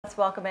let's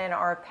welcome in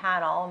our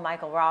panel,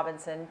 Michael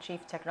Robinson,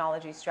 Chief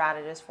Technology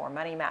Strategist for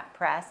Money Map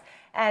Press,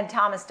 and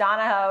Thomas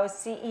Donahoe,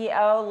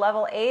 CEO,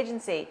 Level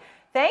Agency.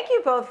 Thank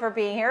you both for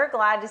being here.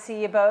 Glad to see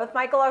you both.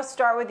 Michael, I'll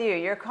start with you.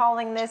 You're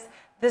calling this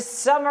the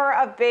summer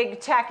of big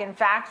tech. In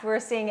fact, we're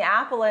seeing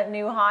Apple at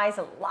new highs.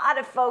 A lot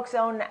of folks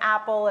own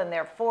Apple in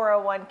their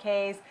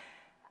 401ks.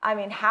 I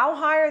mean, how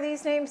high are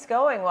these names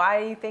going?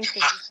 Why do you think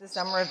this is the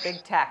summer of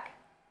big tech?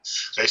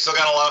 They've still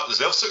got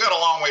a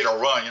long way to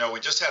run. You know,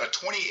 we just had a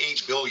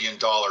 $28 billion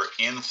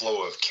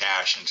inflow of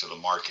cash into the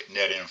market,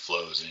 net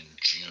inflows in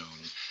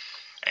June.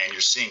 And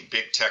you're seeing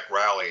big tech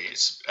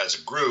rallies as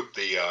a group.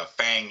 The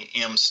FANG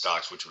M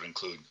stocks, which would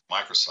include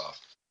Microsoft,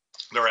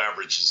 their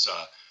average is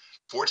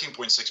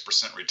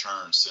 14.6%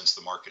 return since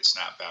the market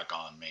snapped back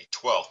on May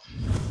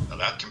 12th. Now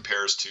that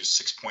compares to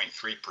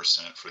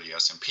 6.3% for the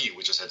S&P,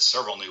 which has had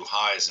several new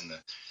highs in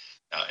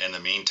the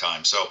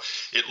meantime. So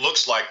it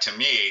looks like to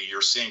me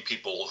you're seeing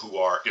people who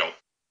are,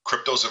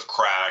 cryptos have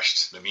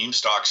crashed, the meme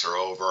stocks are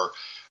over.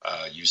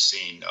 You've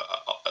seen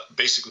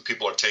basically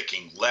people are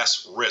taking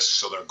less risk,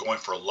 so they're going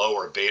for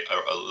lower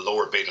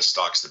beta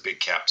stocks, the big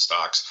cap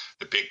stocks,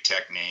 the big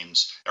tech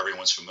names.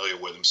 Everyone's familiar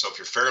with them. So if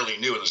you're fairly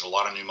new and there's a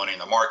lot of new money in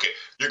the market,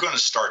 you're going to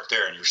start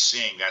there, and you're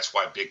seeing that's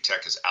why big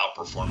tech is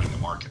outperforming the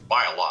market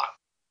by a lot.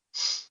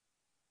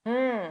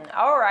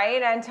 All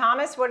right. And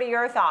Thomas, what are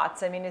your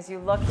thoughts? I mean, as you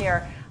look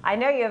here, I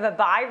know you have a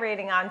buy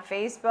rating on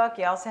Facebook.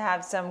 You also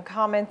have some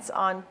comments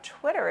on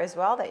Twitter as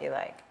well that you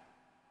like.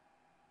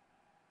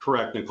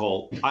 Correct,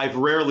 Nicole. I've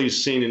rarely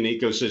seen an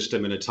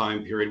ecosystem in a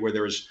time period where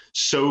there's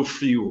so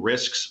few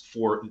risks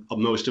for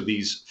most of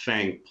these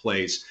FANG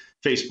plays.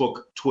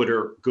 Facebook,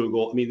 Twitter,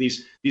 Google. I mean,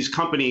 these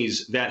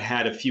companies that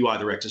had a few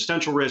either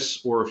existential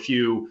risks or a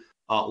few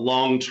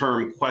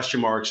long-term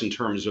question marks in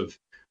terms of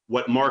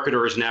what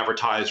marketers and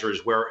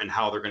advertisers, where and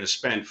how they're going to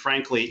spend.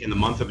 Frankly, in the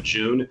month of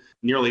June,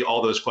 nearly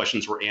all those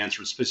questions were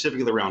answered,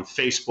 specifically around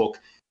Facebook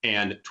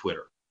and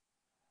Twitter.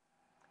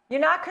 You're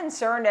not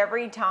concerned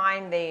every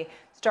time they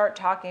start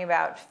talking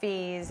about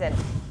fees and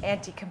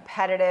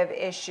anti-competitive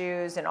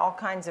issues and all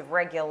kinds of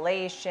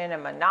regulation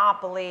and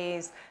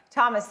monopolies.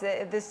 Thomas,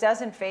 this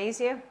doesn't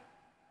faze you?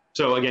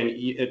 So again,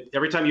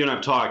 every time you and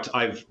I've talked,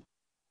 I've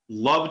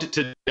loved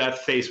to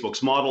death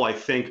Facebook's model. I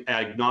think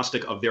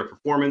agnostic of their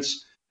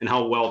performance and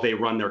how well they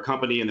run their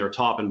company and their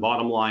top and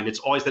bottom line. It's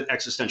always that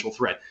existential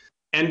threat.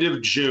 End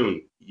of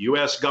June,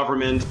 U.S.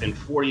 government and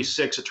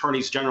 46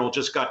 attorneys general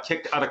just got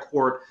kicked out of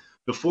court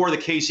before the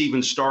case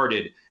even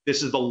started.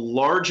 This is the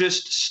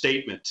largest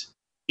statement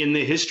in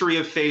the history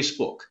of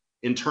Facebook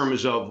in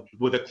terms of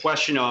with a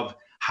question of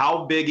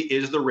how big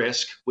is the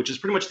risk, which is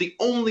pretty much the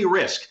only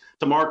risk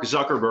to Mark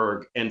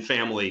Zuckerberg and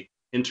family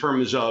in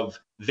terms of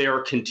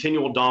their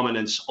continual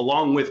dominance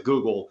along with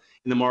Google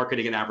in the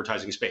marketing and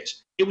advertising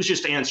space. It was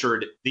just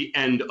answered the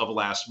end of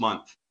last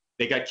month.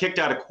 They got kicked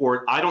out of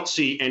court. I don't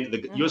see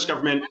the U.S.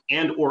 government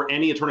and or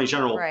any attorney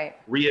general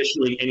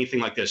reissuing anything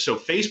like this. So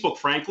Facebook,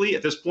 frankly,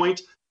 at this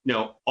point,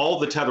 all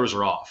the tethers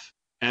are off.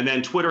 And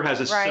then Twitter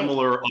has a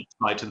similar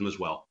upside to them as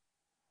well.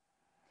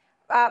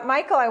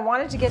 Michael, I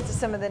wanted to get to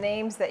some of the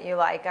names that you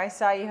like. I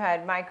saw you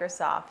had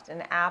Microsoft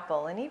and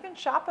Apple and even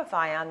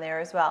Shopify on there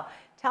as well.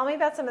 Tell me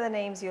about some of the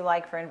names you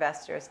like for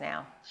investors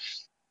now.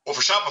 Well,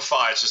 for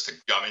Shopify, it's just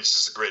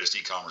the greatest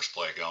e-commerce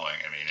play going.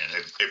 I mean,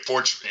 and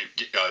fortunately,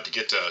 to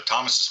get to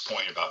Thomas's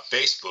point about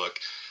Facebook,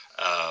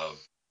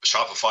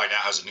 Shopify now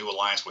has a new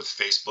alliance with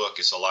Facebook.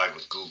 It's allied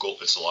with Google.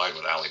 It's allied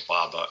with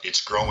Alibaba.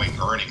 It's growing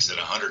earnings at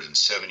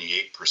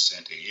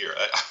 178% a year.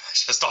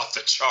 It's just off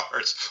the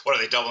charts. What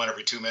are they doubling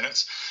every 2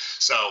 minutes?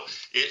 So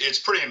it's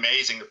pretty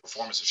amazing the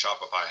performance that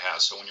Shopify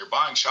has. So when you're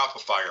buying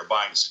Shopify, you're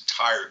buying this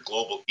entire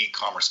global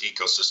e-commerce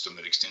ecosystem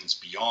that extends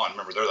beyond.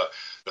 Remember, they're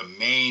the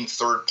main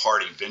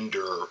third-party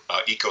vendor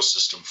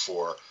ecosystem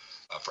for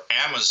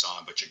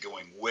Amazon, but you're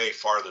going way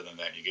farther than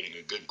that. You're getting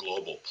a good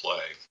global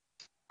play.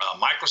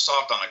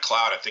 Microsoft on the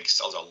cloud, I think,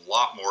 sells a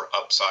lot more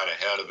upside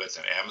ahead of it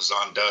than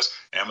Amazon does.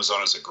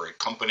 Amazon is a great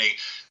company.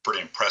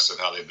 Pretty impressive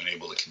how they've been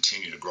able to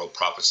continue to grow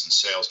profits and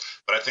sales.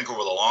 But I think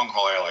over the long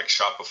haul, I like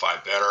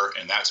Shopify better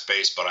in that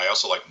space. But I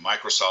also like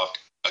Microsoft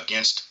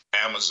against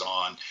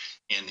Amazon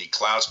in the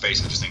cloud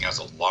space. I just think it has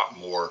a lot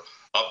more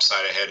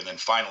upside ahead. And then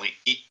finally,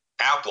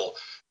 Apple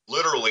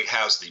literally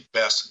has the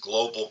best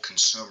global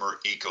consumer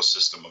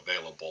ecosystem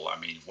available. I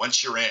mean,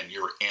 once you're in,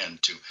 you're going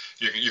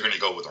to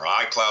go with their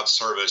iCloud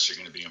service. You're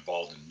going to be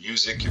involved in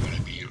music. You're going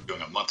to be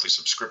doing a monthly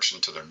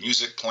subscription to their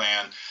music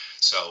plan.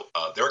 So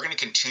they're going to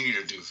continue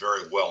to do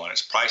very well, and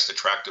it's priced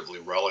attractively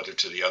relative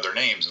to the other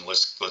names. And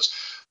let's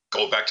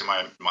go back to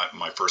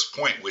my first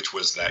point, which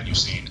was that you've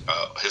seen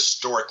a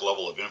historic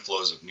level of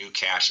inflows of new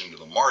cash into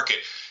the market.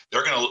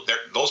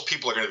 Those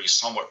people are going to be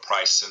somewhat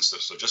price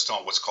sensitive. So just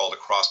on what's called a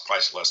cross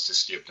price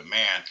elasticity of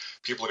demand,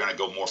 people are going to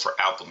go more for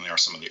Apple than they are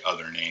some of the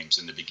other names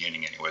in the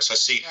beginning anyway. So I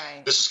see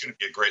this is going to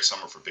be a great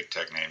summer for big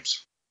tech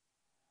names.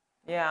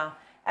 Yeah.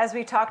 As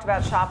we talked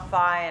about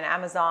Shopify and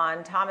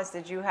Amazon, Thomas,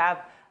 did you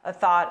have a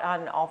thought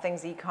on all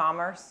things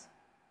e-commerce?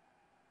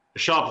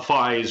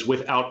 Shopify is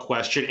without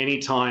question.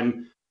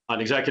 Anytime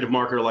an executive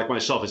marketer like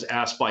myself is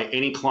asked by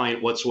any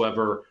client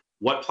whatsoever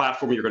what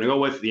platform you're going to go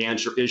with, the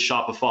answer is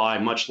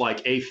Shopify, much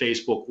like a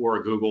Facebook or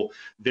a Google.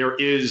 There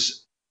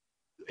is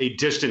a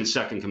distant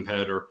second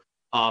competitor.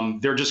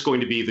 They're just going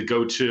to be the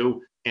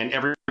go-to. And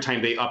every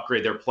time they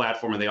upgrade their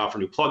platform and they offer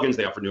new plugins,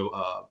 they offer new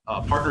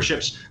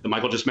partnerships that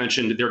Michael just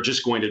mentioned, they're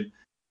just going to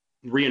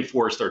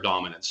reinforce their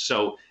dominance.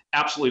 So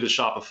absolutely the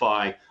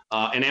Shopify.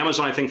 And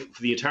Amazon, I think,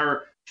 for the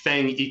entire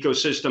FANG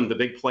ecosystem, the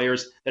big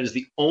players, that is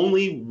the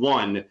only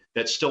one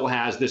that still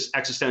has this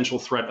existential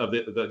threat of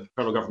the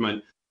federal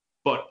government.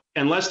 But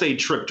unless they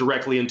trip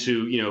directly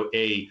into,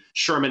 a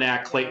Sherman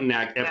Act, Clayton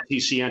Act,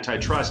 FTC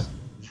antitrust,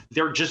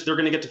 they're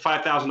going to get to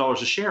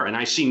 $5,000 a share. And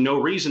I see no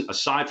reason,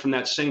 aside from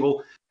that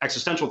single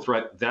existential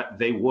threat, that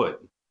they would.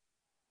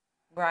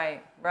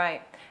 Right.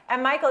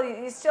 And Michael,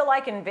 you still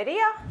like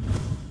NVIDIA?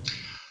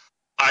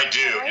 I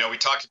do. Right. We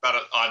talked about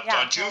it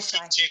on June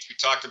 15th. We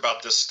talked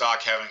about this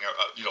stock having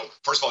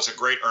first of all, it's a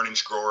great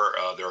earnings grower.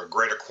 They're a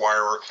great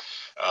acquirer.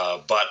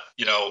 But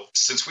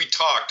since we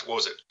talked, what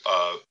was it?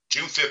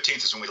 June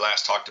 15th is when we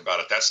last talked about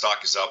it. That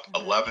stock is up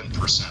 11%,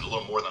 a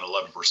little more than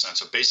 11%.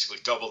 So basically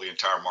double the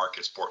entire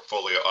market's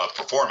portfolio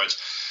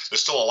performance.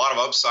 There's still a lot of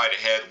upside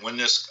ahead when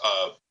this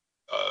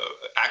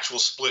actual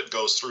split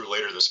goes through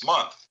later this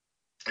month.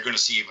 You're going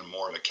to see even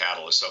more of a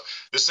catalyst. So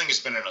this thing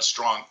has been in a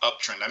strong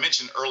uptrend. I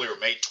mentioned earlier,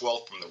 May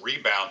 12th from the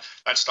rebound,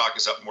 that stock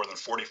is up more than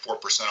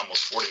 44%,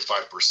 almost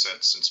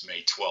 45% since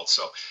May 12th.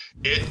 So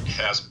it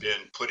has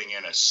been putting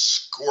in a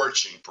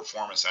scorching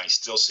performance, and I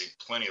still see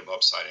plenty of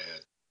upside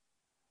ahead.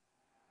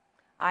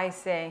 I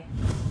see.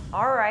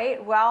 All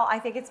right. Well, I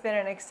think it's been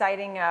an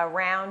exciting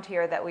round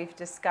here that we've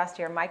discussed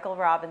here. Michael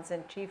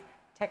Robinson, Chief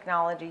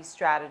Technology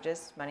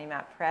Strategist, Money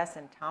Map Press,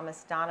 and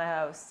Thomas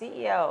Donahoe,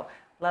 CEO,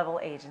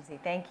 Level Agency.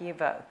 Thank you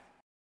both.